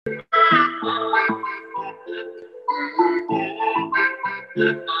If you're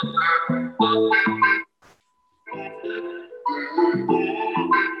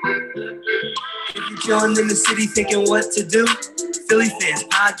chilling in the city thinking what to do, Philly Phans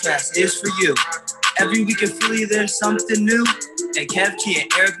podcast is for you. Every week in Philly, there's something new, and Kev, Key,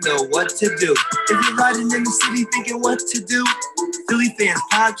 and Eric know what to do. If you're riding in the city thinking what to do, Philly Phans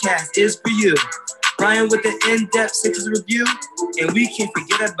podcast is for you. Brian with the in-depth Sixers review, and we can't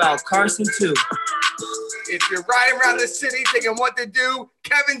forget about Carson too. If you're riding around the city thinking what to do,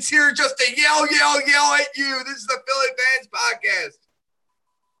 Kevin's here just to yell at you. This is the Philly Fans podcast.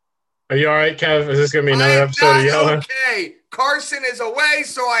 Are you all right, Kev? Is this going to be another episode of yelling? Okay. Carson is away,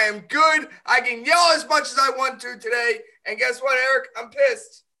 so I am good. I can yell as much as I want to today. And guess what, Eric? I'm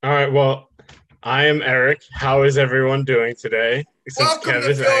pissed. All right, well, I am Eric. How is everyone doing today? Welcome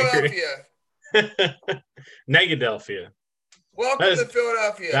to Philadelphia. Negadelphia. Welcome to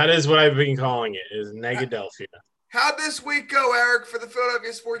Philadelphia. That is what I've been calling it, is Negadelphia. How'd this week go, Eric, for the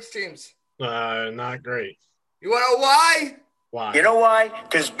Philadelphia sports teams? Not great. You want to know why? Why? You know why?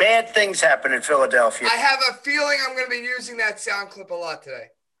 Because bad things happen in Philadelphia. I have a feeling I'm going to be using that sound clip a lot today.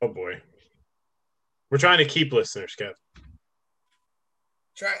 Oh, boy. We're trying to keep listeners, Kev.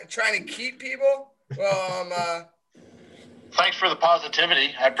 Trying to keep people? Well, Thanks for the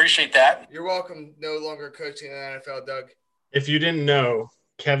positivity. I appreciate that. You're welcome. No longer coaching in the NFL, Doug. If you didn't know,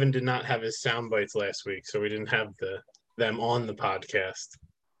 Kevin did not have his sound bites last week, so we didn't have them on the podcast.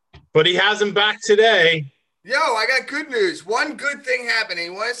 But he has them back today. Yo, I got good news. One good thing happening.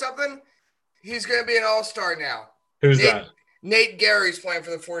 You want something? He's going to be an all-star now. Who's that? Nate Gary's playing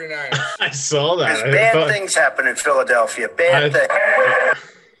for the 49ers. I saw that. Because bad things happen in Philadelphia. Bad things.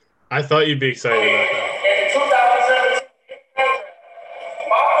 I thought you'd be excited about that.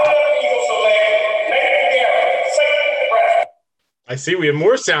 I see we have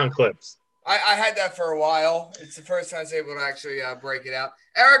more sound clips. I had that for a while. It's the first time I was able to actually break it out.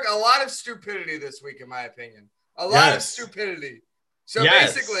 Eric, a lot of stupidity this week, in my opinion. A lot of stupidity. So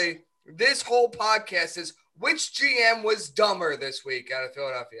basically, this whole podcast is which GM was dumber this week out of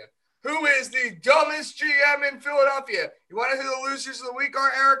Philadelphia? Who is the dumbest GM in Philadelphia? You want to know who the losers of the week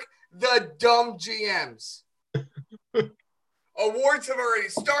are, Eric? The dumb GMs. Awards have already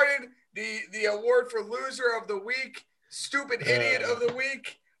started. The award for loser of the week, stupid idiot of the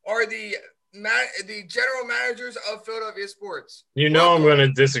week, are the general managers of Philadelphia sports. You know I'm going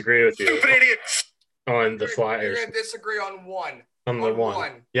to disagree with you. Stupid idiots. On the Flyers. You're going to disagree on one. On the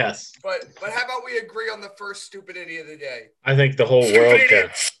one. Yes. But how about we agree on the first stupid idiot of the day? I think the whole world can.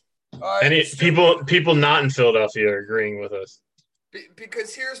 People not in Philadelphia are agreeing with us.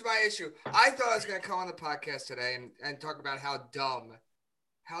 Because here's my issue. I thought I was going to come on the podcast today and talk about how dumb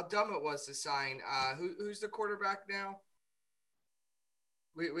it was to sign. Who's the quarterback now?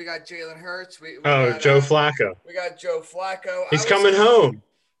 We got Jalen Hurts. Joe Flacco. We got Joe Flacco. He's coming home.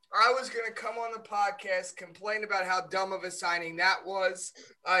 I was going to come on the podcast, complain about how dumb of a signing that was.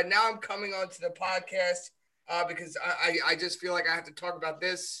 Now I'm coming onto the podcast because I just feel like I have to talk about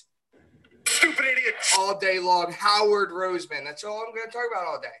this. Stupid idiot. All day long. Howard Roseman. That's all I'm going to talk about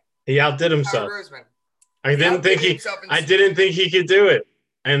all day. He outdid himself. Howard Roseman. I didn't think he could do it.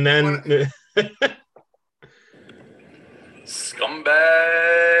 And then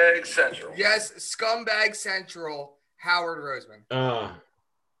Scumbag Central. Yes, Scumbag Central, Howard Roseman.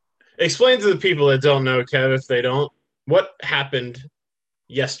 Explain to the people that don't know, Kev, if they don't, what happened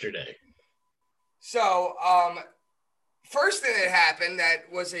yesterday. So, first thing that happened that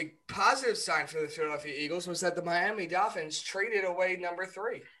was a positive sign for the Philadelphia Eagles was that the Miami Dolphins traded away number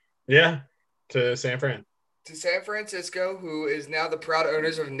 3. Yeah, to San Fran. To San Francisco, who is now the proud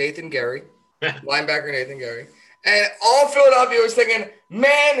owners of Nathan Gary, linebacker Nathan Gary. And all Philadelphia was thinking,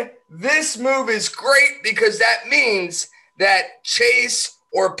 man, this move is great because that means that Chase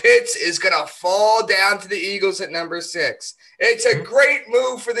or Pitts is going to fall down to the Eagles at number 6. It's a great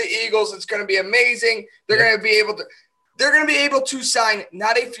move for the Eagles. It's going to be amazing. They're going to be able to sign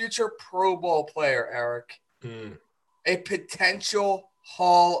not a future Pro Bowl player, Eric, a potential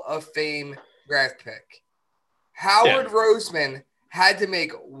Hall of Fame draft pick. Howard Roseman had to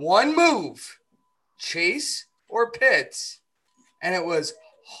make one move, Chase or Pitts, and it was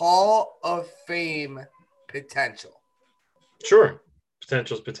Hall of Fame potential. Sure.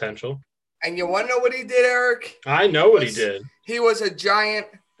 Potential's potential. And you want to know what he did, Eric? I know what he did. He was a giant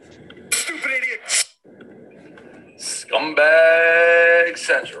Stupid idiot. Scumbag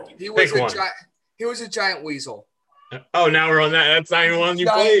Central. He was a giant weasel. Oh, now we're on that. That's not even one you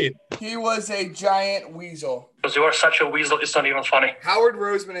played. He was a giant weasel. Because you are such a weasel, it's not even funny. Howard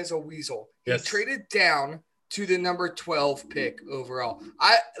Roseman is a weasel. Yes. He traded down to the number 12 pick overall.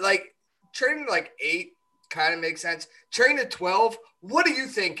 I like trading to like 8 kind of makes sense. Trading to 12, what are you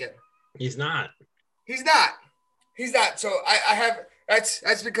thinking? He's not. He's not. So I have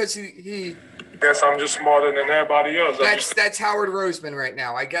that's because he Guess I'm just smarter than everybody else. That's Howard Roseman right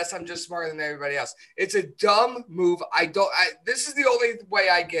now. I guess I'm just smarter than everybody else. It's a dumb move. This is the only way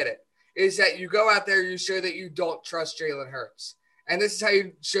I get it, is that you go out there, you show that you don't trust Jalen Hurts. And this is how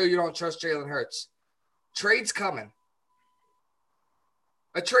you show you don't trust Jalen Hurts. Trade's coming.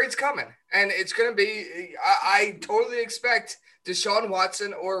 A trade's coming. And it's going to be – I totally expect Deshaun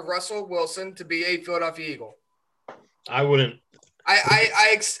Watson or Russell Wilson to be a Philadelphia Eagle. I wouldn't.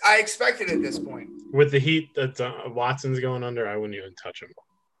 I expect it at this point. With the heat that Watson's going under, I wouldn't even touch him.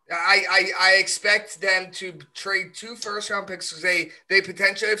 I expect them to trade 2 first-round picks because they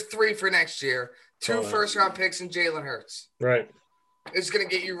potentially have 3 for next year. 2 first-round picks and Jalen Hurts. Right. It's going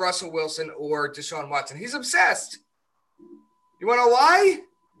to get you Russell Wilson or Deshaun Watson. He's obsessed. You want to know why?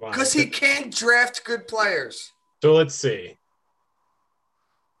 Because he can't draft good players. So let's see.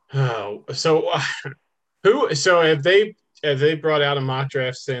 Oh, so who? So have they brought out a mock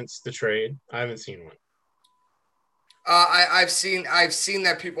draft since the trade? I haven't seen one. I've seen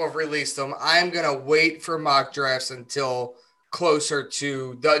that people have released them. I'm gonna wait for mock drafts until closer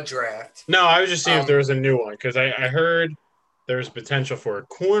to the draft. No, I was just seeing if there was a new one because I heard there's potential for a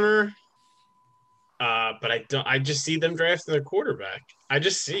corner. But I don't. I just see them drafting their quarterback. I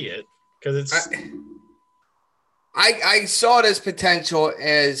just see it because it's. I saw it as potential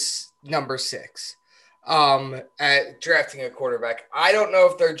as number 6. At drafting a quarterback. I don't know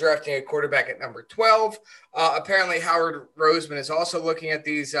if they're drafting a quarterback at number 12. Apparently, Howard Roseman is also looking at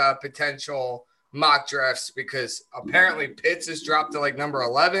these potential mock drafts because apparently Pitts has dropped to like number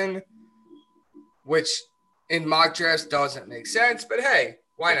 11, which in mock drafts doesn't make sense. But hey,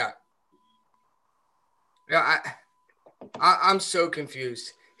 why not? Yeah, I'm so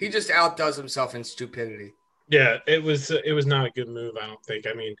confused. He just outdoes himself in stupidity. Yeah, it was not a good move. I don't think.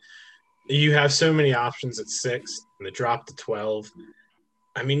 I mean. You have so many options at 6 and they drop to 12.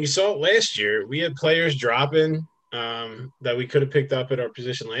 I mean, you saw it last year. We had players dropping that we could have picked up at our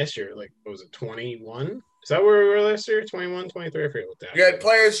position last year. Like, what was it, 21? Is that where we were last year? 21, 23? I forget what that. You had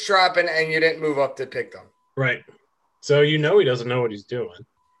players dropping and you didn't move up to pick them. Right. So he doesn't know what he's doing.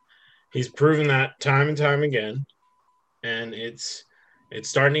 He's proven that time and time again. And it's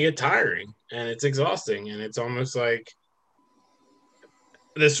starting to get tiring and it's exhausting. And it's almost like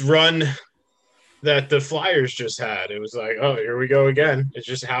this run that the Flyers just had. It was like, oh, here we go again. It's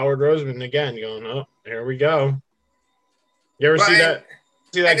just Howard Roseman again going, oh, here we go. You ever see that?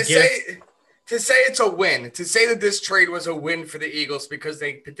 See that to say it's a win, to say that this trade was a win for the Eagles because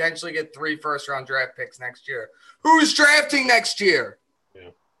they potentially get 3 first-round draft picks next year. Who's drafting next year? Yeah.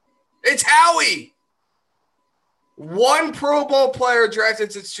 It's Howie. 1 Pro Bowl player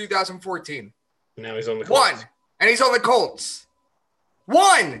drafted since 2014. Now he's on the Colts. 1. And he's on the Colts.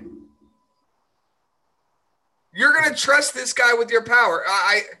 1. You're going to trust this guy with your power.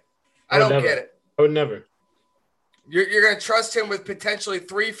 I don't get it. I would never. You're going to trust him with potentially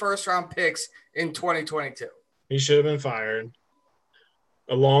 3 first-round picks in 2022. He should have been fired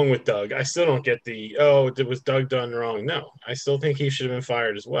along with Doug. I still don't get was Doug done wrong? No. I still think he should have been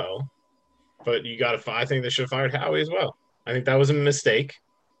fired as well. But I think they should have fired Howie as well. I think that was a mistake.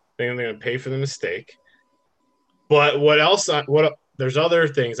 I think they're going to pay for the mistake. But there's other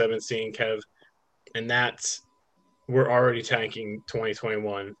things I've been seeing, Kev, and that's we're already tanking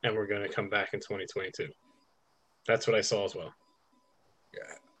 2021 and we're going to come back in 2022. That's what I saw as well.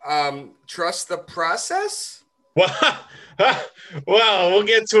 Yeah. Trust the process? Well, we'll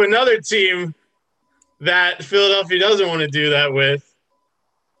get to another team that Philadelphia doesn't want to do that with.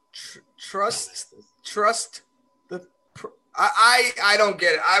 Trust the I don't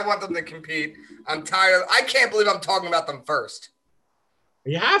get it. I want them to compete. I'm tired. I can't believe I'm talking about them first.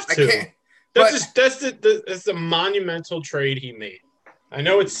 You have to. I can't. That's the monumental trade he made. I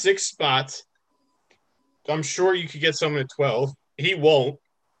know it's 6 spots. I'm sure you could get someone at 12. He won't.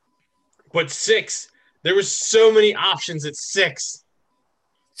 But 6. There was so many options at 6.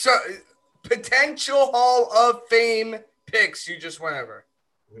 So potential Hall of Fame picks you just went over.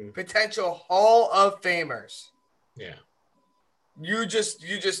 Mm-hmm. Potential Hall of Famers. Yeah. You just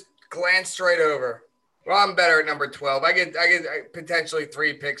glanced right over. Well, I'm better at number 12. I get potentially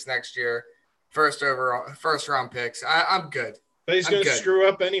 3 picks next year. First round picks. I'm good. But he's going to screw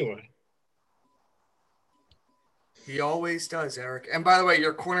up anyway. He always does, Eric. And by the way,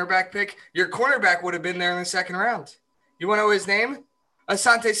 your cornerback would have been there in the 2nd round. You want to know his name?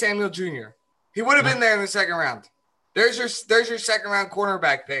 Asante Samuel Jr. He would have been there in the 2nd round. There's your 2nd round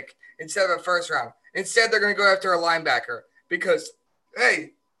cornerback pick instead of a 1st round. Instead, they're going to go after a linebacker because,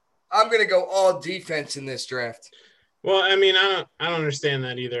 hey, I'm going to go all defense in this draft. Well, I mean, I don't understand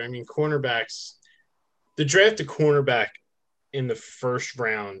that either. I mean, cornerbacks, the draft a cornerback in the first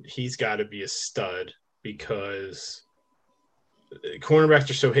round, he's got to be a stud because cornerbacks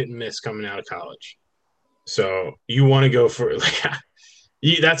are so hit and miss coming out of college. So you want to go for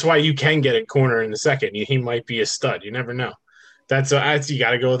that's why you can get a corner in the second. He might be a stud. You never know. That's you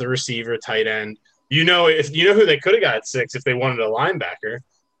got to go with a receiver, tight end. Who they could have got at 6 if they wanted a linebacker.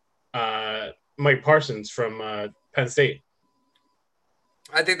 Mike Parsons from Penn State.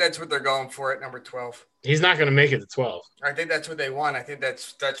 I think that's what they're going for at number 12. He's not going to make it to 12. I think that's what they want. I think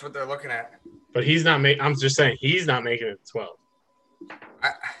that's what they're looking at. But he's not making. I'm just saying he's not making it to 12.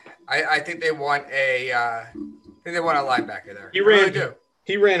 I think they want a linebacker there.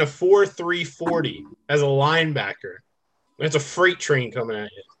 He ran a 4.340 as a linebacker. That's a freight train coming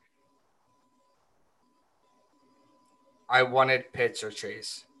at you. I wanted Pitts or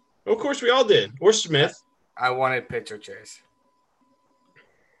Chase. Of course, we all did. Or Smith. I wanted Pitts or Chase.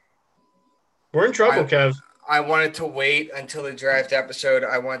 We're in trouble, Kev. I wanted to wait until the draft episode.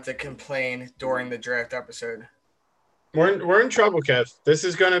 I want to complain during the draft episode. We're in trouble, Kev. This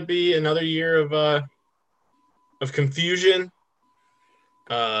is going to be another year of confusion,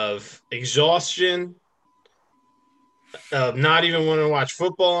 of exhaustion, of not even wanting to watch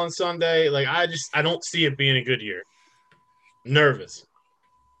football on Sunday. Like I don't see it being a good year. Nervous.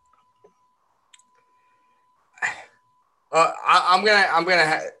 I'm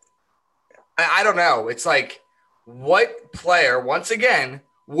gonna. I don't know. It's like, what player once again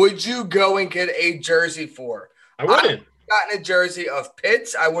would you go and get a jersey for? I wouldn't. I would have gotten a jersey of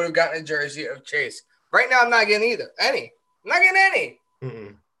Pitts. I would have gotten a jersey of Chase. Right now, I'm not getting either. I'm not getting any.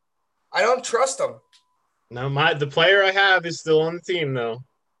 Mm-mm. I don't trust them. No, the player I have is still on the team though,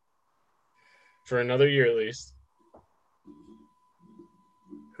 for another year at least.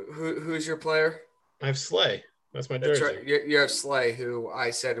 Who's your player? I have Slay. That's my jersey. Right. You have Slay, who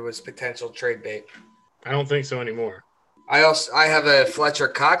I said was potential trade bait. I don't think so anymore. I have a Fletcher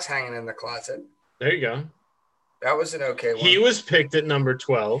Cox hanging in the closet. There you go. That was an okay one. He was picked at number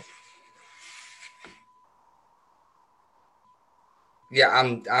 12. Yeah,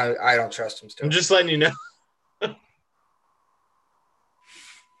 I don't trust him still. I'm just letting you know.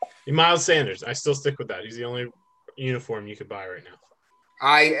 Miles Sanders. I still stick with that. He's the only uniform you could buy right now.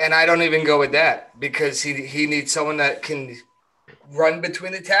 I don't even go with that because he needs someone that can run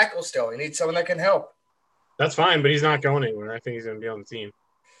between the tackles still. He needs someone that can help. That's fine, but he's not going anywhere. I think he's going to be on the team.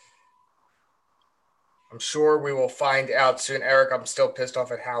 I'm sure we will find out soon. Eric, I'm still pissed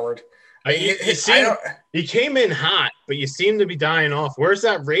off at Howard. He came in hot, but you seem to be dying off. Where's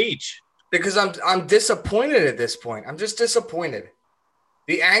that rage? Because I'm disappointed at this point. I'm just disappointed.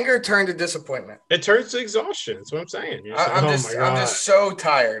 The anger turned to disappointment. It turns to exhaustion. That's what I'm saying. I'm just so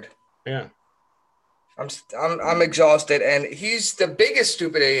tired. Yeah. I'm exhausted, and he's the biggest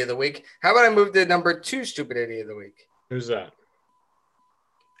stupid idiot of the week. How about I move to number 2 stupid idiot of the week? Who's that?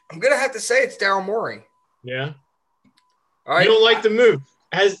 I'm gonna have to say it's Daryl Morey. Yeah. All right. You don't like the move.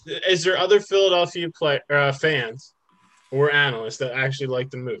 Is there other Philadelphia fans or analysts that actually like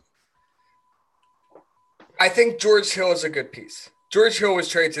the move? I think George Hill is a good piece. George Hill was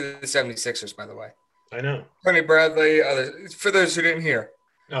traded to the 76ers, by the way. I know. Tony Bradley, for those who didn't hear.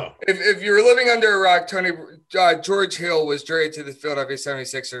 Oh. If you're living under a rock, George Hill was traded to the Philadelphia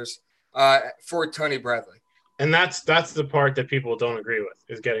 76ers for Tony Bradley. And that's the part that people don't agree with,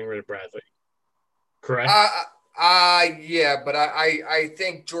 is getting rid of Bradley. Correct? Yeah, but I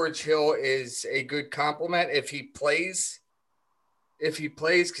think George Hill is a good compliment if he plays. If he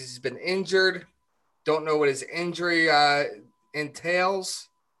plays, because he's been injured. Don't know what his injury entails.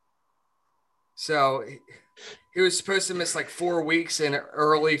 So he was supposed to miss like 4 weeks in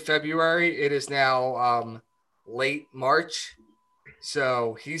early February. It is now late March.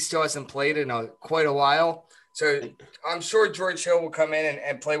 So he still hasn't played in quite a while. So I'm sure George Hill will come in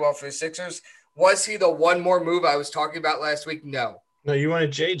and play well for the Sixers. Was he the one more move I was talking about last week? No. No, you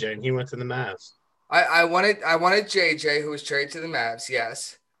wanted JJ, and he went to the Mavs. I wanted JJ, who was traded to the Mavs,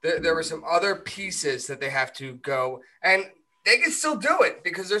 yes. There were some other pieces that they have to go, and they can still do it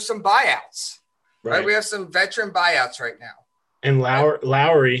because there's some buyouts. Right? We have some veteran buyouts right now. And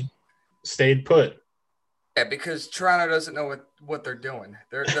Lowry stayed put. Yeah, because Toronto doesn't know what they're doing.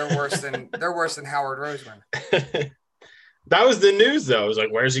 They're worse than Howard Roseman. That was the news, though. It was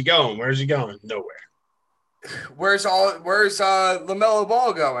like, where's he going? Where's he going? Nowhere. Where's LaMelo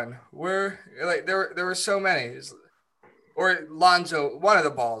Ball going? There were so many. Or Lonzo, one of the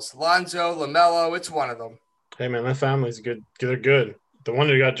balls. Lonzo, LaMelo, it's one of them. Hey man, that family's good. They're good. The one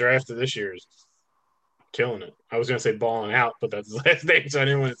who got drafted this year is killing it. I was going to say balling out, but that's his last name, so I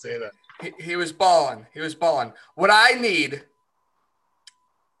didn't want to say that. He was balling. He was balling. What I need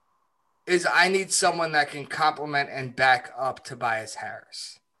is someone that can complement and back up Tobias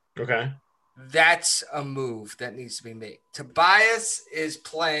Harris. Okay. That's a move that needs to be made. Tobias is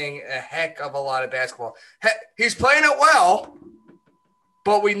playing a heck of a lot of basketball. He's playing it well,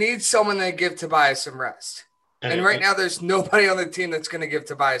 but we need someone to give Tobias some rest. And right now, there's nobody on the team that's going to give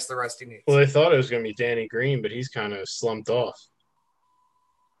Tobias the rest he needs. Well, they thought it was going to be Danny Green, but he's kind of slumped off.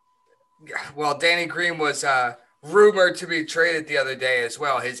 Well, Danny Green was rumored to be traded the other day as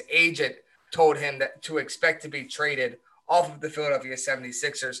well. His agent told him that to expect to be traded off of the Philadelphia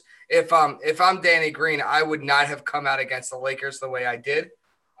 76ers. If I'm Danny Green, I would not have come out against the Lakers the way I did,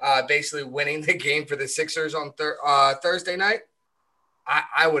 basically winning the game for the Sixers on Thursday night.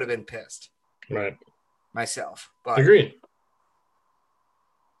 I would have been pissed. Right. Myself. But agreed.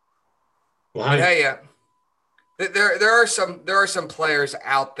 Well, hey, there are some players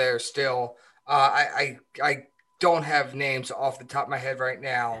out there still. I don't have names off the top of my head right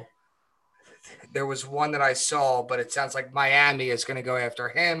now. There was one that I saw, but it sounds like Miami is going to go after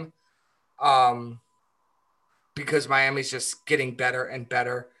him, because Miami's just getting better and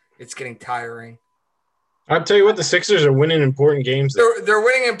better. It's getting tiring. I'll tell you what, the Sixers are winning important games. They're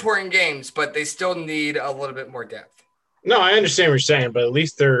winning important games, but they still need a little bit more depth. No, I understand what you're saying, but at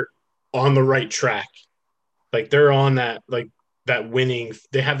least they're on the right track. Like they're on that winning.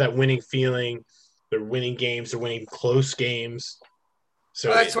 They have that winning feeling. They're winning games. They're winning close games. So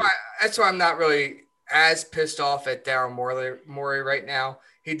well, that's why I'm not really as pissed off at Daryl Morey right now.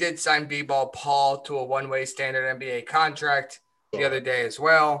 He did sign B-Ball Paul to a one-way standard NBA contract the other day as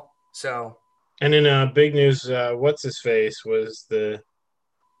well. So. And in big news, what's his face was the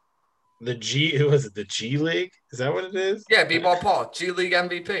G. Who was it? The G League? Is that what it is? Yeah, B-Ball Paul, G League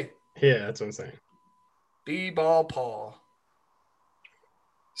MVP. Yeah, that's what I'm saying. B-Ball Paul.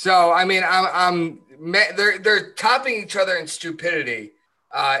 So I mean, they're topping each other in stupidity.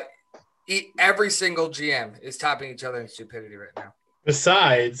 Every single GM is topping each other in stupidity right now.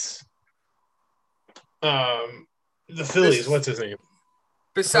 Besides, the Phillies. What's his name?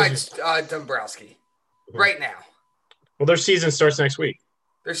 Besides Dombrowski, right now. Well, their season starts next week.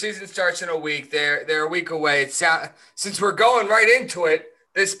 Their season starts in a week. They're a week away. Since we're going right into it,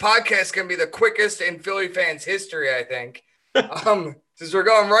 this podcast can be the quickest in Philly fans' history, I think. Since we're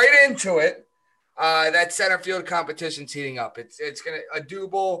going right into it, that center field competition's heating up. It's gonna a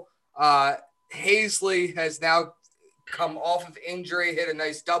double. Hazley has now come off of injury, hit a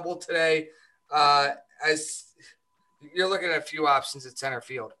nice double today. As you're looking at a few options at center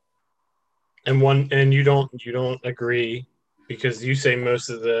field. And you don't agree because you say most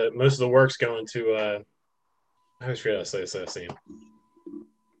of the work's going to I always forget how to say his last name.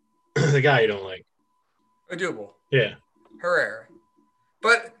 The guy you don't like. Odubel. Yeah. Herrera.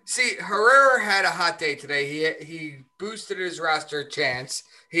 But see, Herrera had a hot day today. He boosted his roster chance.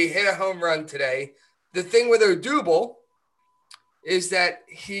 He hit a home run today. The thing with Odubel is that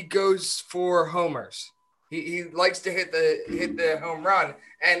he goes for homers. He likes to hit the home run,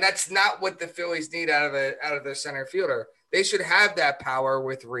 and that's not what the Phillies need out of their center fielder. They should have that power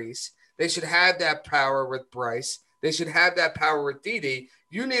with Reese. They should have that power with Bryce. They should have that power with Didi.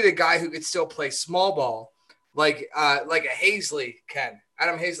 You need a guy who could still play small ball, like a Hazley can.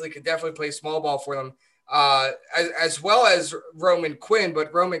 Adam Hazley could definitely play small ball for them, as well as Roman Quinn.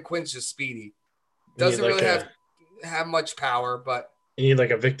 But Roman Quinn's just speedy. Doesn't really have much power, but. You need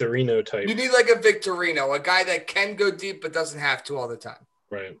like a Victorino type. You need like a Victorino, a guy that can go deep but doesn't have to all the time.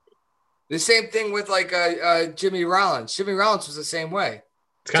 Right. The same thing with like Jimmy Rollins. Jimmy Rollins was the same way.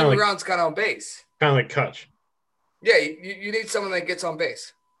 Jimmy Rollins got on base. Kind of like Kutch. Yeah, you need someone that gets on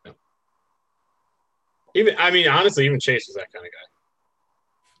base. Yeah. Honestly, even Chase was that kind of guy.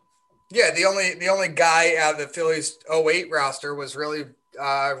 Yeah, the only guy out of the Phillies 08 roster was really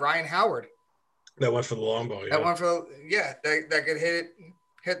Ryan Howard. That went for the long ball. Yeah. That went for that could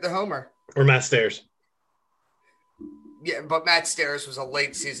hit the homer. Or Matt Stairs. Yeah, but Matt Stairs was a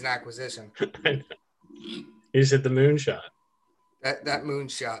late season acquisition. He just hit the moonshot. That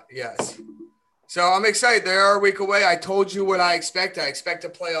moonshot, yes. So I'm excited. They are a week away. I told you what I expect. I expect a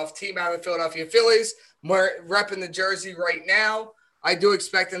playoff team out of the Philadelphia Phillies. We're repping the jersey right now. I do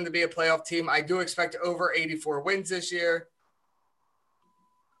expect them to be a playoff team. I do expect over 84 wins this year.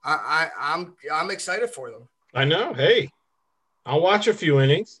 I'm excited for them. I know. Hey, I'll watch a few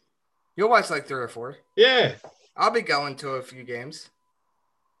innings. You'll watch like 3 or 4. Yeah. I'll be going to a few games.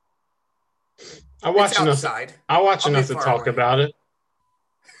 I watch enough. I watch enough to talk about it.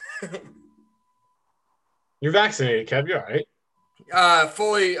 You're vaccinated, Kev. You're all right.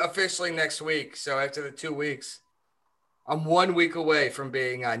 Fully officially next week. So after the 2 weeks, I'm 1 week away from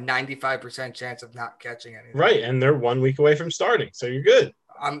being a 95% chance of not catching anything. Right, and they're 1 week away from starting, so you're good.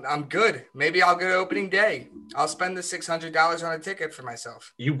 I'm good. Maybe I'll get opening day. I'll spend the $600 on a ticket for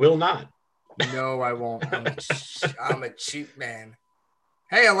myself. You will not. No, I won't. I'm a cheap man.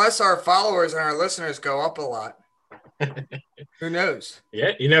 Hey, unless our followers and our listeners go up a lot, who knows?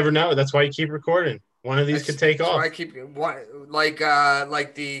 Yeah, you never know. That's why you keep recording. One of these could take off. I keep one like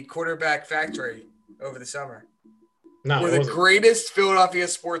the quarterback factory over the summer. No, were the greatest Philadelphia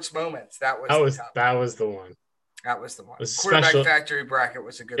sports moments. That was the one. That was the one. Quarterback special, factory bracket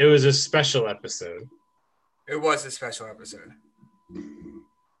was a good. It was a special episode. It was a special episode.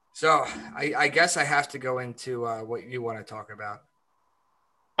 So I guess I have to go into what you want to talk about.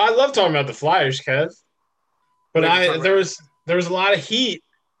 I love talking about the Flyers, Kev. But there was a lot of heat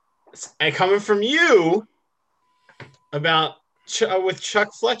coming from you about with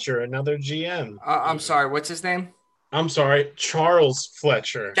Chuck Fletcher, another GM. I'm sorry, what's his name? I'm sorry, Charles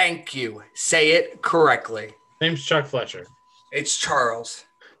Fletcher. Thank you. Say it correctly. Name's Chuck Fletcher. It's Charles.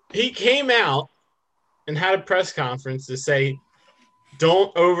 He came out and had a press conference to say,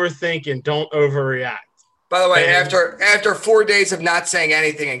 don't overthink and don't overreact. By the way, after 4 days of not saying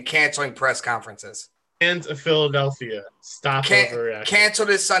anything and canceling press conferences. Fans of Philadelphia, stop overreacting. Canceled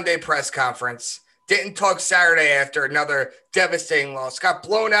his Sunday press conference. Didn't talk Saturday after another devastating loss. Got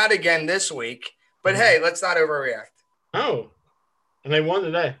blown out again this week. But hey, let's not overreact. Oh, and they won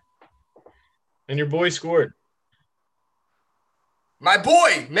today. And your boy scored. My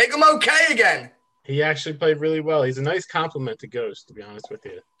boy, make him okay again. He actually played really well. He's a nice compliment to Ghost, to be honest with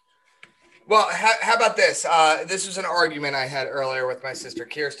you. Well, how about this? This was an argument I had earlier with my sister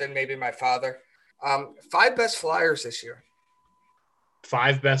Kirsten, maybe my father. 5 best Flyers this year.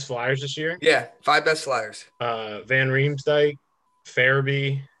 5 best Flyers this year? Yeah, 5 best Flyers. Van Riemsdyk,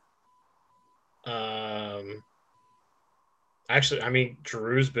 Farabee. Actually, I mean,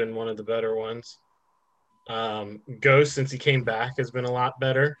 Drew's been one of the better ones. Ghost, since he came back, has been a lot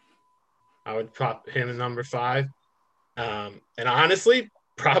better. I would pop him in number 5. And honestly,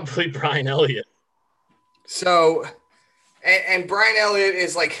 probably Brian Elliott. So, and Brian Elliott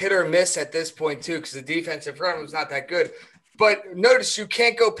is like hit or miss at this point too, because the defensive front was not that good. But notice you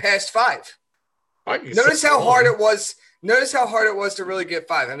can't go past 5. Notice how hard it was. Notice how hard it was to really get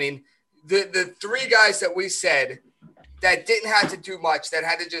 5. I mean, the 3 guys that we said that didn't have to do much, that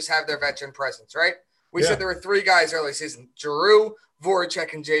had to just have their veteran presence, right? We said there were 3 guys early season: Giroux,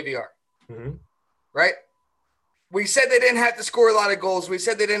 Voracek, and JVR. Mm-hmm. Right? We said they didn't have to score a lot of goals. We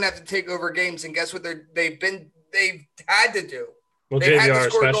said they didn't have to take over games, and guess what? They've had to do. Well, they've JVR had to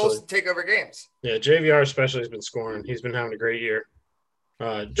score especially. Goals to take over games. Yeah, JVR especially has been scoring. He's been having a great year.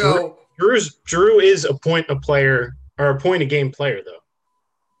 Drew is a point a game player though.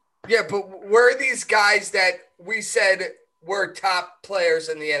 Yeah, but where are these guys that we said were top players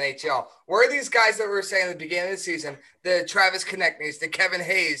in the NHL? Where are these guys that we were saying at the beginning of the season? The Travis Konechny's, the Kevin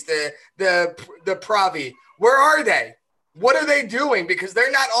Hayes, the Pravi. Where are they? What are they doing? Because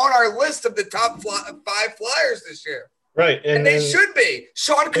they're not on our list of the top 5 Flyers this year. Right. And they should be.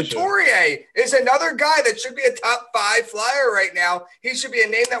 Sean Couturier is another guy that should be a top 5 Flyer right now. He should be a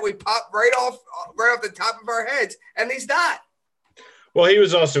name that we pop right off the top of our heads, and he's not. Well, he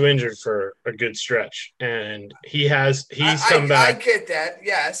was also injured for a good stretch, and he's come back. I get that,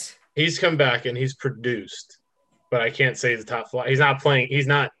 yes. He's come back and he's produced, but I can't say he's the top Flyer. He's not playing. He's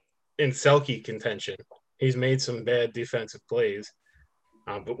not in Selke contention. He's made some bad defensive plays,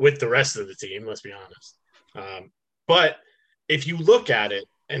 but with the rest of the team, let's be honest. But if you look at it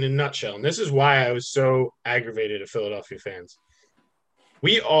in a nutshell, and this is why I was so aggravated at Philadelphia fans,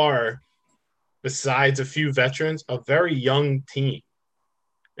 we are, besides a few veterans, a very young team.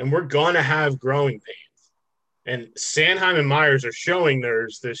 And we're going to have growing pains. And Sanheim and Myers are showing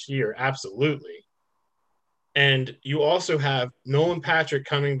theirs this year, absolutely. And you also have Nolan Patrick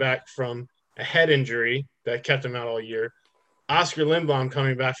coming back from a head injury that kept him out all year. Oscar Lindblom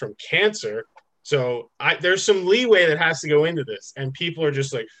coming back from cancer. So there's some leeway that has to go into this. And people are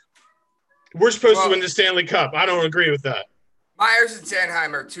just like, we're supposed to win the Stanley Cup. I don't agree with that. Myers and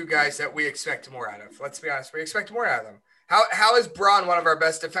Sanheim are 2 guys that we expect more out of. Let's be honest. We expect more out of them. How is Braun one of our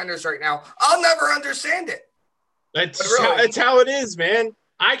best defenders right now? I'll never understand it. That's how it is, man.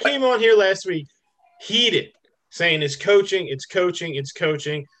 I came on here last week heated, saying it's coaching.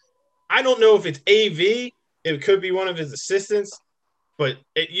 I don't know if it's AV. It could be one of his assistants. But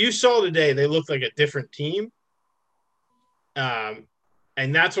you saw today they looked like a different team. And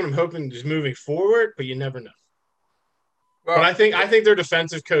that's what I'm hoping just moving forward, but you never know. Well, but I think their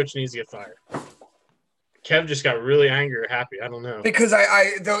defensive coach needs to get fired. Kev just got really angry or happy. I don't know. Because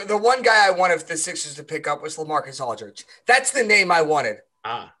the one guy I wanted the Sixers to pick up was LaMarcus Aldridge. That's the name I wanted.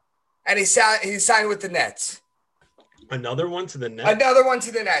 And he signed with the Nets. Another one to the Nets? Another one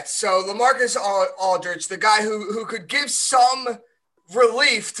to the Nets. So LaMarcus Aldridge, the guy who could give some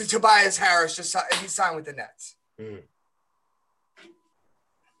relief to Tobias Harris, he signed with the Nets.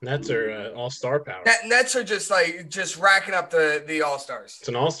 Nets are all-star power. Nets are just racking up the all-stars. It's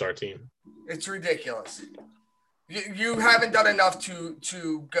an all-star team. It's ridiculous. You haven't done enough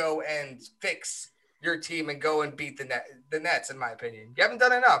to go and fix your team and go and beat the Nets, in my opinion. You haven't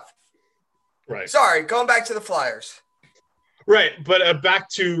done enough. Right. Sorry, going back to the Flyers. Right, but back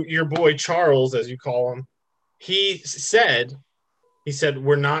to your boy Charles, as you call him. He said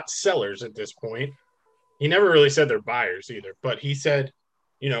we're not sellers at this point. He never really said they're buyers either, but he said,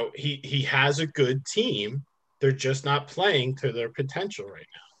 he has a good team. They're just not playing to their potential right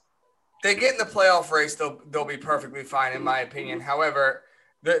now. They get in the playoff race, they'll be perfectly fine, in my opinion. However,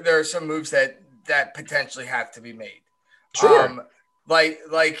 there are some moves that potentially have to be made. Sure.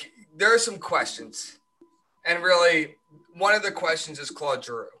 Like there are some questions, and really one of the questions is Claude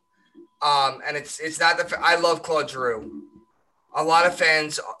Giroux. And it's not I love Claude Giroux. A lot of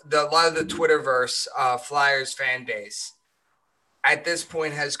fans, a lot of the Twitterverse, Flyers fan base, at this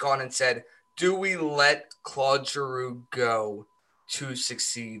point has gone and said, "Do we let Claude Giroux go to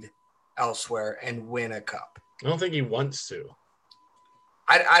succeed elsewhere and win a cup?" I don't think he wants to.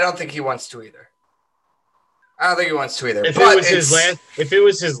 I don't think he wants to either. If it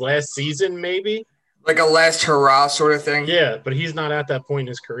was his last season, maybe like a last hurrah sort of thing. Yeah, but he's not at that point in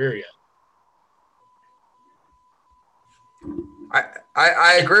his career yet.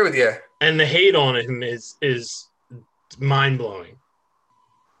 I agree with you. And the hate on him is mind blowing.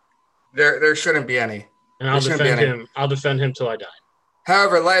 There shouldn't be any. And I'll defend him. I'll defend him till I die.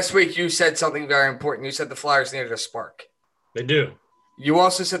 However, last week you said something very important. You said the Flyers needed a spark. They do. You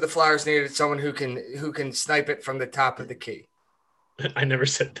also said the Flyers needed someone who can snipe it from the top of the key. I never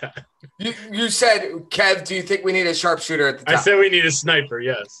said that. You said, Kev, do you think we need a sharpshooter at the top? I said we need a sniper,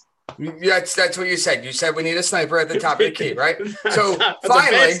 yes. That's what you said. You said we need a sniper at the top of the key, right? So that's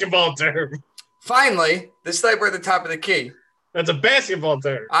finally, a basketball term. Finally, the sniper at the top of the key. That's a basketball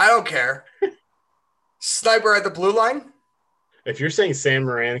term. I don't care. Sniper at the blue line? If you're saying Sam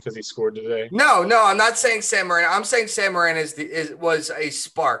Moran because he scored today. No, I'm not saying Sam Moran. I'm saying Sam Moran was a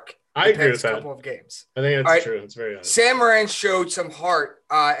spark. I agree with that. Couple of games. I think that's true. It's very honest. Sam Moran showed some heart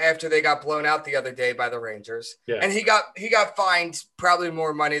after they got blown out the other day by the Rangers. Yeah. And he got fined probably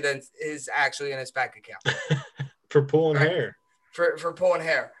more money than is actually in his bank account. For pulling hair. For pulling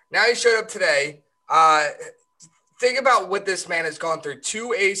hair. Now he showed up today. Think about what this man has gone through.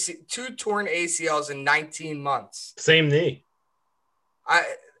 Two torn ACLs in 19 months. Same knee.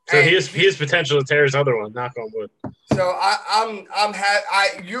 He has potential to tear his other one. Knock on wood. So I've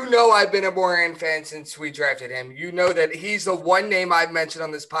been a Moran fan since we drafted him. You know that he's the one name I've mentioned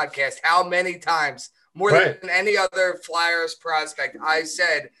on this podcast. How many times more than any other Flyers prospect? I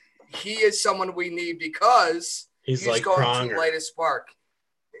said he is someone we need because he's like going Pronger. to light a spark.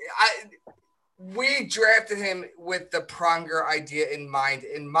 We drafted him with the Pronger idea in mind.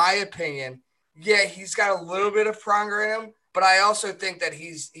 In my opinion, yeah, he's got a little bit of Pronger in him. But I also think that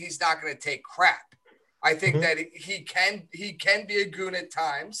he's not going to take crap. I think that he can be a goon at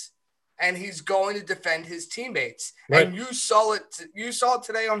times, and he's going to defend his teammates. Right. And you saw it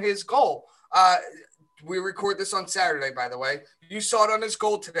today on his goal. We record this on Saturday, by the way. You saw it on his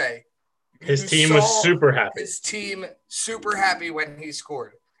goal today. His team was super happy. His team super happy when he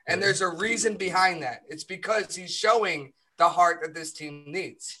scored. And there's a reason behind that. It's because he's showing the heart that this team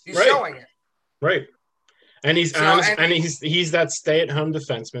needs. He's showing it. Right. And he's honest, and he's that stay-at-home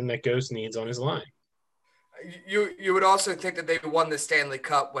defenseman that Ghost needs on his line. You would also think that they won the Stanley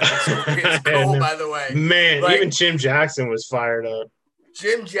Cup when he scored his goal, by the way. Man, even Jim Jackson was fired up.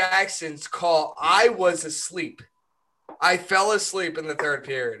 Jim Jackson's call, I was asleep. I fell asleep in the third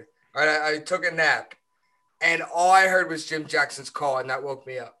period. All right, I took a nap, and all I heard was Jim Jackson's call, and that woke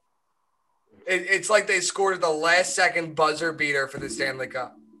me up. It's like they scored the last-second buzzer beater for the Stanley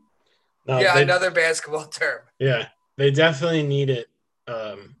Cup. No, another basketball term. Yeah, they definitely needed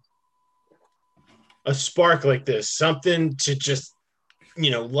a spark like this, something to just,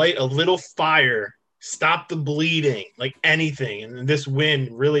 light a little fire, stop the bleeding, like anything. And this win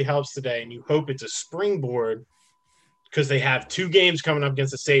really helps today, and you hope it's a springboard because they have 2 games coming up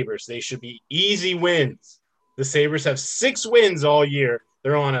against the Sabres. They should be easy wins. The Sabres have 6 wins all year.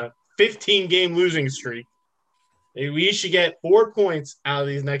 They're on a 15-game losing streak. We should get 4 points out of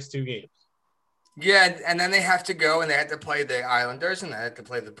these next 2 games. Yeah, and then they have to go and they have to play the Islanders and they have to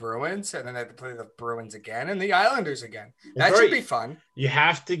play the Bruins and then they have to play the Bruins again and the Islanders again. That should be fun. You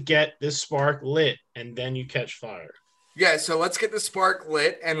have to get this spark lit and then you catch fire. Yeah, so let's get the spark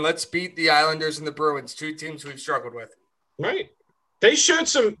lit and let's beat the Islanders and the Bruins, two teams we've struggled with. Right. They showed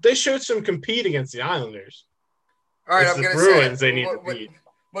some compete against the Islanders. All right, it's I'm the going to Bruins say they need to beat.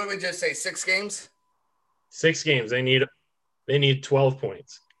 What did we just say? 6 games? 6 games. They need 12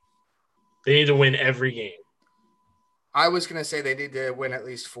 points. They need to win every game. I was going to say they need to win at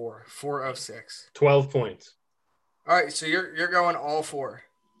least 4 of 6. 12 points. All right, so you're going all 4.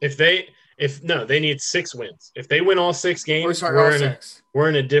 They need 6 wins. If they win all 6 games, all 6.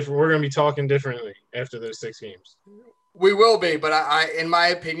 We're going to be talking differently after those 6 games. We will be, but I in my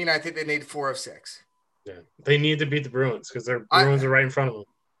opinion, I think they need 4 of 6. Yeah, they need to beat the Bruins because their Bruins are right in front of them.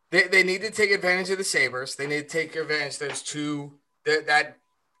 They need to take advantage of the Sabres. They need to take advantage of those two that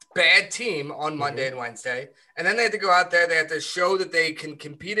bad team on Monday and Wednesday, and then they have to go out there. They have to show that they can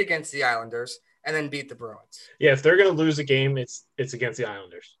compete against the Islanders and then beat the Bruins. Yeah, if they're going to lose a game, it's against the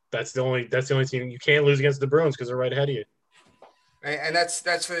Islanders. That's the only team you can't lose against the Bruins because they're right ahead of you. And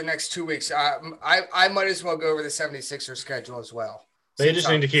that's for the next 2 weeks. I might as well go over the 76ers schedule as well. They just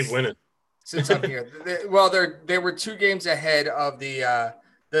need to keep winning. Since I'm here, they were 2 games ahead of the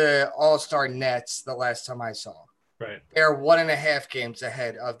All-Star Nets the last time I saw. Right. They're 1.5 games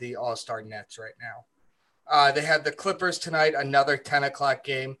ahead of the All-Star Nets right now. They have the Clippers tonight, another 10 o'clock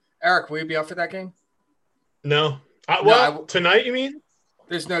game. Eric, will you be up for that game? No. Tonight you mean?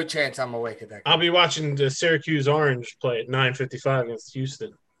 There's no chance I'm awake at that game. I'll be watching the Syracuse Orange play at 9:55 against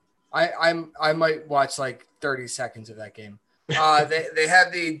Houston. I might watch like 30 seconds of that game. They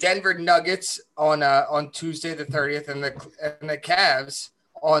have the Denver Nuggets on Tuesday the 30th and the Cavs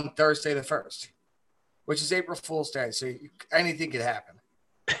on Thursday the 1st, which is April Fool's Day. So anything could happen.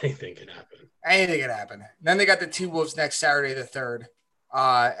 Anything could happen. Then they got the T-Wolves next Saturday the 3rd,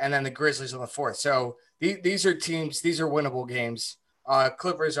 and then the Grizzlies on the 4th. So these are teams. These are winnable games.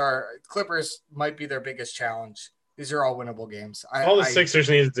 Clippers might be their biggest challenge. These are all winnable games. All the Sixers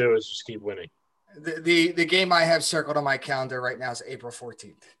need to do is just keep winning. The game I have circled on my calendar right now is April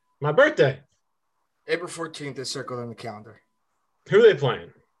 14th. My birthday. April 14th is circled on the calendar. Who are they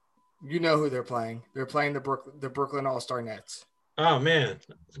playing? You know who they're playing. They're playing the Brooklyn All-Star Nets. Oh, man.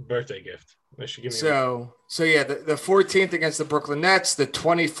 It's a birthday gift. They should give me So yeah, the 14th against the Brooklyn Nets, the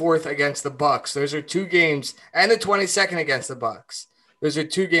 24th against the Bucks. Those are 2 games, and the 22nd against the Bucks. Those are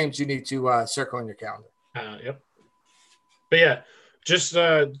 2 games you need to circle on your calendar. Yep. But yeah, just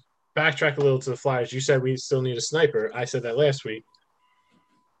backtrack a little to the Flyers. You said we still need a sniper. I said that last week.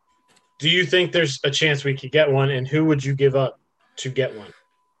 Do you think there's a chance we could get one, and who would you give up to get one?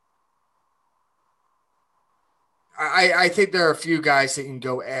 I think there are a few guys that you can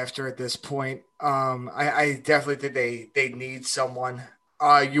go after at this point. I definitely think they need someone.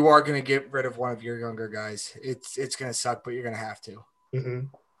 You are going to get rid of one of your younger guys. It's going to suck, but you're going to have to. Mm-hmm.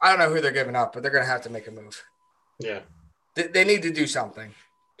 I don't know who they're giving up, but they're going to have to make a move. Yeah. They need to do something.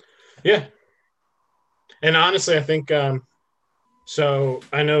 Yeah. And honestly, I think so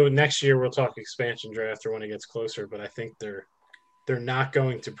I know next year we'll talk expansion draft or when it gets closer, but I think they're not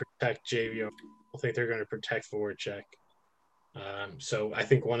going to protect JVO. I think they're going to protect forward check. So I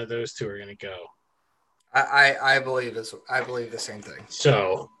think one of those 2 are going to go. I believe the same thing.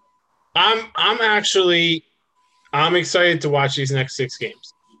 So I'm excited to watch these next 6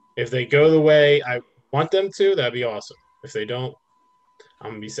 games. If they go the way I want them to, that'd be awesome. If they don't,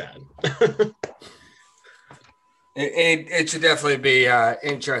 I'm gonna be sad. It should definitely be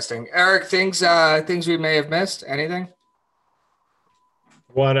interesting. Eric, things we may have missed. Anything?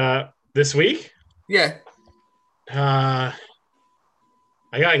 What this week? Yeah. I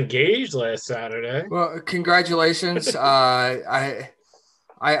got engaged last Saturday. Well, congratulations. I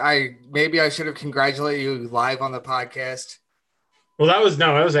maybe I should have congratulated you live on the podcast. Well, that was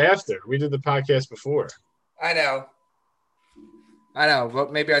after. We did the podcast before. I know,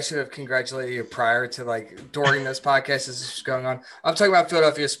 but maybe I should have congratulated you prior to during this podcast as this is going on. I'm talking about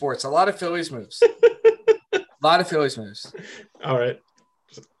Philadelphia sports. A lot of Phillies moves. All right.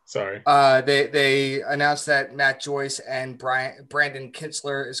 Sorry. They announced that Matt Joyce and Brandon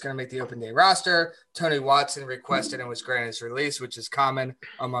Kitzler is going to make the open day roster. Tony Watson requested and was granted his release, which is common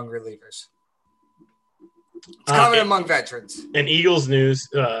among relievers. It's common among veterans. And Eagles news,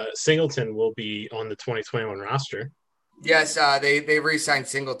 Singleton will be on the 2021 roster. Yes, they re-signed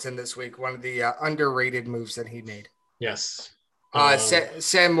Singleton this week, one of the underrated moves that he made. Yes.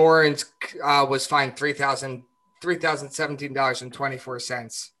 Sam Morans was fined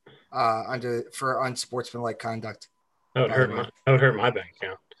 $3,017.24 for unsportsmanlike conduct. That would hurt my bank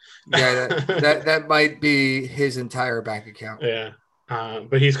account. Yeah, that might be his entire bank account. Yeah.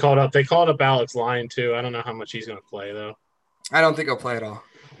 But he's called up. They called up Alex Lyon, too. I don't know how much he's going to play, though. I don't think he'll play at all.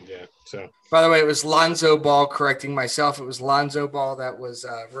 Yeah, so. By the way, it was Lonzo Ball, correcting myself. It was Lonzo Ball that was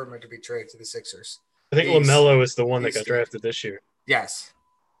rumored to be traded to the Sixers. I think LaMelo is the one that got drafted this year. Yes.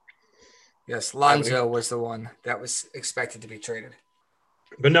 Yes, Lonzo was the one that was expected to be traded.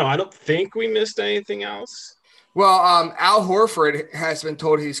 But no, I don't think we missed anything else. Well, Al Horford has been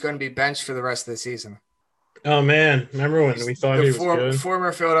told he's going to be benched for the rest of the season. Oh, man. Remember when we thought he was good?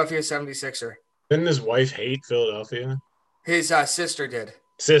 Former Philadelphia 76er. Didn't his wife hate Philadelphia? His sister did.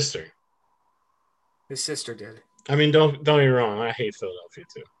 Sister. His sister did. I mean, don't get me wrong. I hate Philadelphia,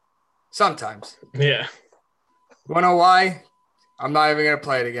 too. Sometimes. Yeah. You want to know why? I'm not even going to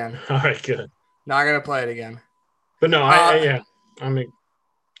play it again. All right, good. Not going to play it again. But no, yeah. I mean,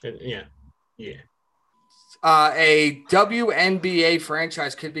 yeah. A WNBA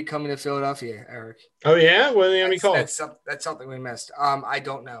franchise could be coming to Philadelphia, Eric. Oh, yeah? What are they going to be called? That's something we missed. I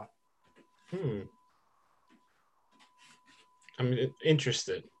don't know. I'm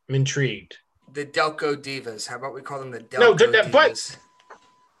interested. I'm intrigued. The Delco Divas. How about we call them the Delco Divas?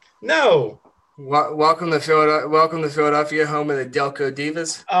 No. Welcome to Philadelphia, home of the Delco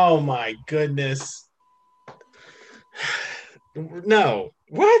Divas. Oh, my goodness. No.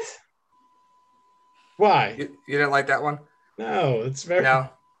 What? Why? You didn't like that one? No, it's very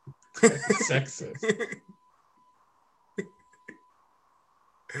sexist.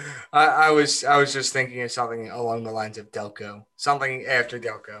 I was just thinking of something along the lines of Delco, something after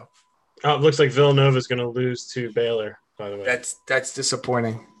Delco. Oh, it looks like Villanova is going to lose to Baylor, by the way. That's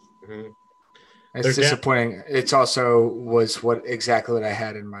disappointing. Mm-hmm. It's disappointing. It's also was exactly what I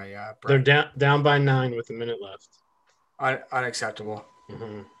had in my brain. They're down by 9 with a minute left. Unacceptable.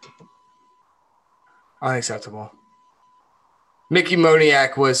 Mm-hmm. Unacceptable. Mickey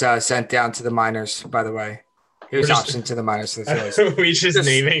Moniak was sent down to the minors, by the way. He was optioned to the minors for the Phillies. We just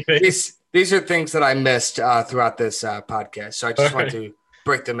naming things. These are things that I missed throughout this podcast, so I just want to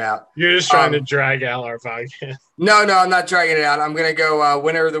break them out. You're just trying to drag out our podcast. No, I'm not dragging it out. I'm going to go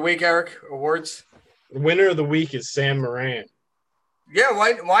winner of the week, Eric. Awards. Winner of the week is Sam Moran. Yeah,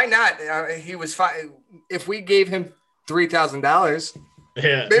 why not? He was fine. If we gave him $3,000,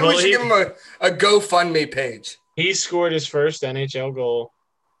 maybe we should give him a GoFundMe page. He scored his first NHL goal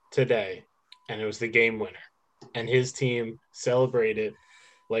today, and it was the game winner. And his team celebrated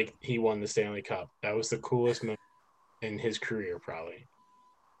like he won the Stanley Cup. That was the coolest moment in his career, probably.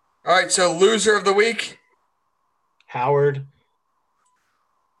 All right, so loser of the week? Howard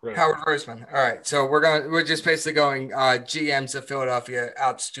Roseman. All right, so we're just basically going GMs of Philadelphia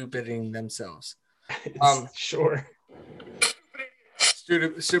out-stupiding themselves. Sure.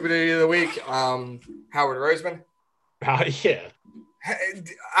 Stupid idiot of the week, Howard Roseman. Yeah.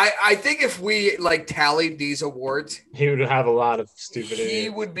 I think if we tallied these awards, he would have a lot of stupid idiots. He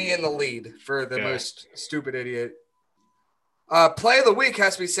would be in the lead for the most stupid idiot. Play of the week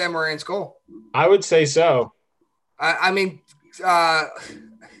has to be Sam Moran's goal. I would say so. I mean,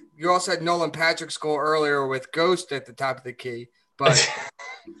 you also had Nolan Patrick's goal earlier with Ghost at the top of the key, but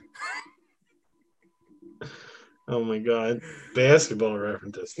oh my God, basketball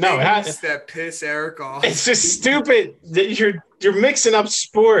references. No, that piss Eric off. It's just stupid that you're mixing up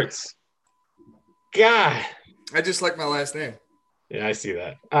sports. God, I just like my last name. Yeah, I see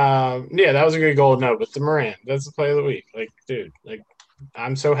that. Yeah, that was a good goal. No, but the Moran, that's the play of the week. Dude,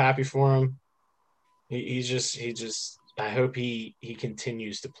 I'm so happy for him. He just. I hope he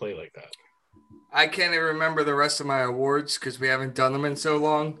continues to play like that. I can't even remember the rest of my awards because we haven't done them in so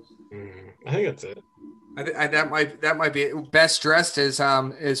long. I think that's it. That might be it. Best dressed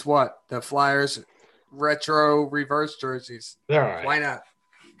is what? The Flyers retro reverse jerseys. They're all right. Why not?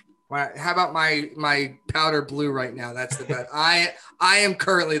 How about my powder blue right now? That's the best. I am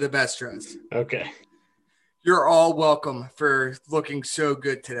currently the best dressed. Okay. You're all welcome for looking so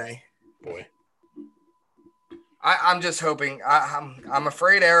good today. Boy. I'm just hoping. I'm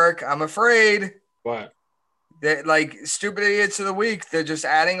afraid, Eric. I'm afraid. What? That stupid idiots of the week. They're just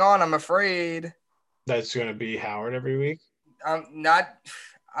adding on. I'm afraid. That's going to be Howard every week? I'm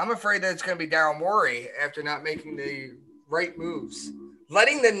afraid that it's going to be Daryl Morey after not making the right moves.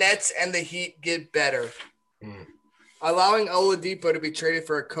 Letting the Nets and the Heat get better. Allowing Oladipo to be traded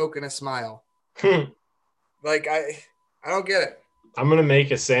for a Coke and a smile. I don't get it. I'm going to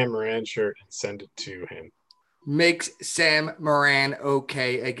make a Sam Moran shirt and send it to him. Makes Sam Moran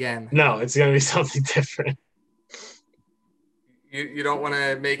okay again. No, it's going to be something different. You don't want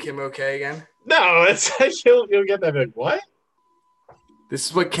to make him okay again? No, it's you'll get that big. What? This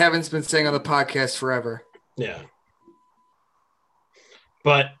is what Kevin's been saying on the podcast forever. Yeah.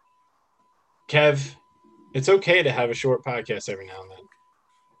 But Kev, it's okay to have a short podcast every now and then.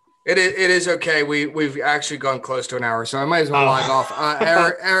 It is okay. We've actually gone close to an hour, so I might as well log off.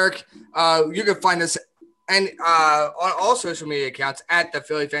 Eric, you can find us on all social media accounts at the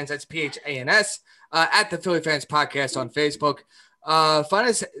Philly Fans. That's PHANS. At the Philly Fans Podcast on Facebook. Find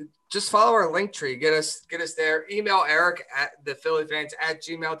us. Just follow our link tree. Get us there. Email Eric at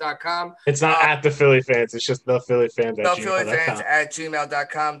thephillyfans@gmail.com. It's not at the Philly Fans. It's just the Philly Fans at gmail.com.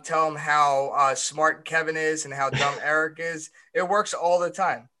 thephillyfans@gmail.com. Tell them how smart Kevin is and how dumb Eric is. It works all the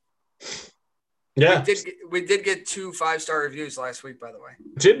time. Yeah. We did get 2 5-star reviews last week, by the way.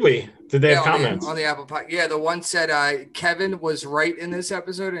 Did we? Did they have comments? On the Apple Podcast. Yeah, the one said Kevin was right in this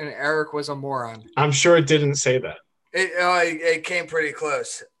episode and Eric was a moron. I'm sure it didn't say that. It came pretty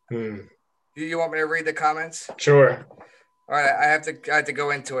close. You want me to read the comments? Sure. All right, I have to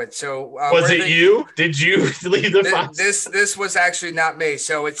go into it. So was it you? Did you leave the box? This was actually not me.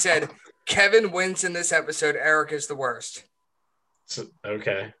 So it said Kevin wins in this episode. Eric is the worst.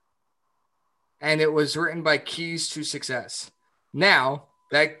 Okay. And it was written by Keys to Success. Now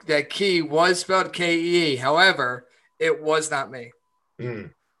that key was spelled Kee. However, it was not me.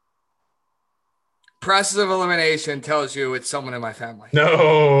 Process of elimination tells you it's someone in my family.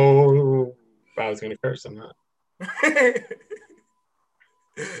 No, I was going to curse on that.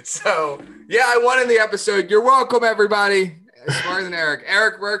 So, yeah, I won in the episode. You're welcome, everybody. Smarter than Eric.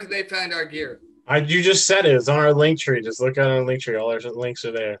 Eric, where can they find our gear? You just said it. It's on our link tree. Just look at our link tree. All our links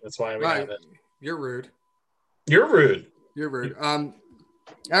are there. That's why we have it. You're rude. You're rude. You're rude.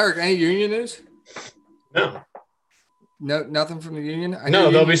 Eric, any union news? No. No, nothing from the union.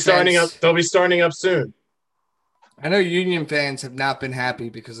 They'll be starting up. They'll be starting up soon. I know Union fans have not been happy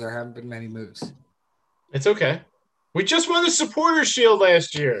because there haven't been many moves. It's okay. We just won the Supporter Shield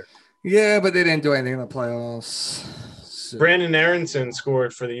last year. Yeah, but they didn't do anything in the playoffs. So. Brandon Aronson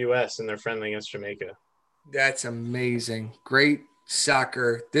scored for the U.S. in their friendly against Jamaica. That's amazing. Great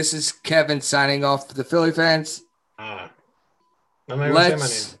soccer. This is Kevin signing off for the Philly Fans. I'm not even saying my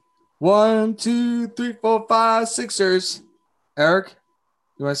name. 1, 2, 3, 4, 5, Sixers. Eric,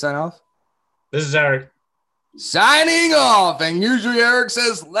 you want to sign off? This is Eric. Signing off. And usually Eric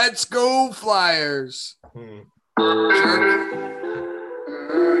says, let's go Flyers. I ain't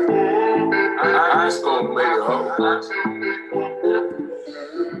gonna make it up.